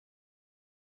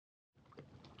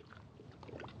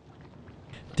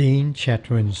Dean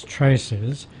Chatwin's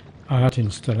Traces art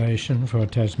installation for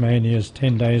Tasmania's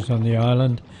 10 Days on the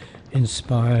Island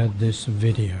inspired this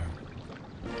video.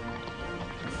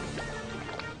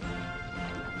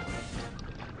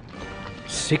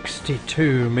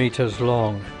 "62 metres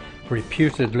long,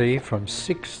 reputedly from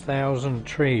 6,000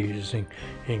 trees,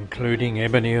 including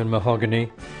ebony and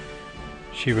mahogany.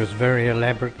 She was very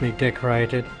elaborately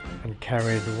decorated and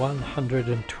carried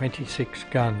 126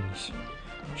 guns.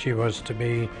 She was to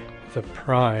be the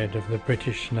pride of the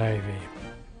British Navy."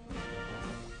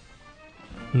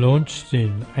 Launched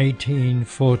in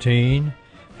 1814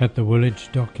 at the Woolwich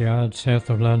Dockyard south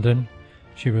of London,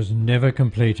 she was never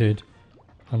completed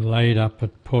and laid up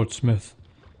at Portsmouth.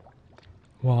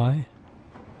 Why?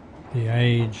 The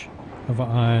age of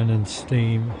iron and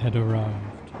steam had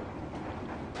arrived.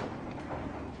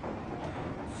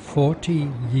 40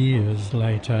 years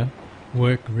later,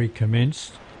 work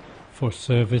recommenced for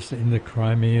service in the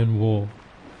Crimean War,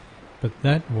 but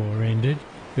that war ended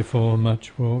before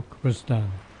much work was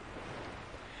done.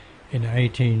 In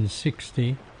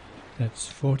 1860, that's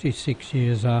 46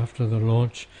 years after the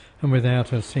launch, and without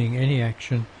her seeing any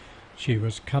action, she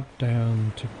was cut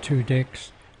down to 2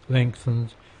 decks,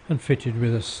 lengthened and fitted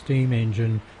with a steam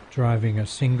engine driving a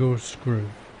single screw.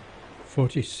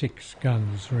 46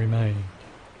 guns remained.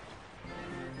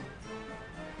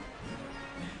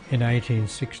 In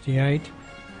 1868,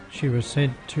 she was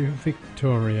sent to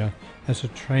Victoria as a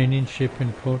training ship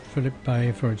in Port Phillip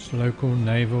Bay for its local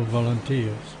naval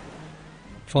volunteers.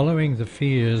 Following the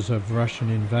fears of Russian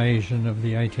invasion of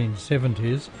the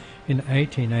 1870s, in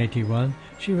 1881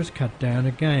 she was cut down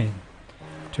again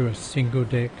to a single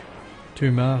deck,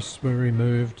 2 masts were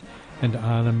removed and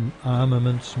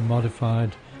armaments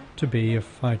modified to be a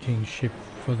fighting ship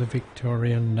for the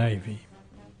Victorian Navy.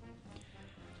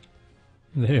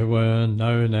 There were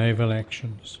no naval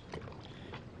actions.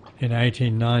 In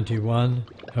 1891,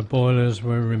 her boilers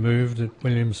were removed at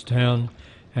Williamstown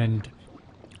and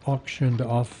auctioned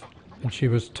off, and she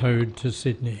was towed to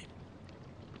Sydney.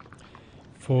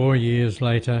 4 years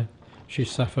later, she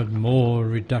suffered more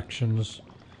reductions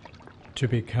to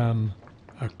become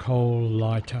a coal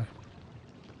lighter.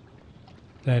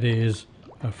 That is,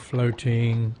 a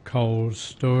floating coal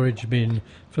storage bin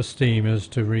for steamers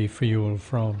to refuel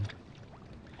from.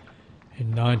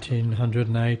 In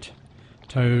 1908,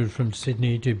 towed from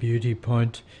Sydney to Beauty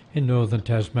Point in northern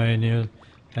Tasmania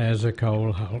as a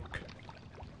coal hulk.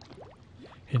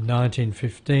 In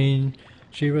 1915,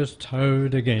 she was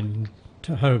towed again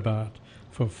to Hobart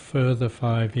for further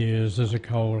 5 years as a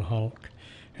coal hulk,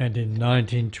 and in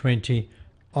 1920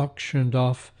 auctioned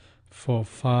off for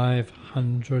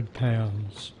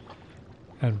 £500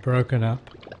 and broken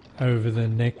up over the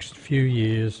next few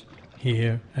years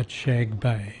here at Shag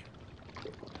Bay.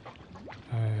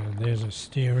 There's a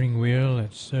steering wheel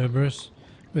at Cerberus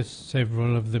with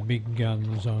several of the big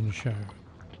guns on show.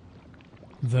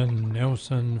 The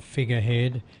Nelson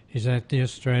figurehead is at the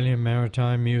Australian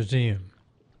Maritime Museum.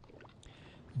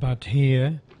 But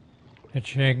here at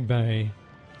Shag Bay,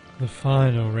 the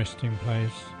final resting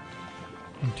place,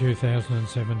 in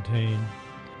 2017,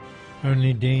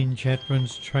 only Dean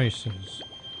Chatwin's traces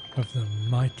of the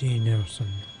mighty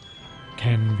Nelson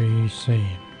can be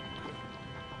seen.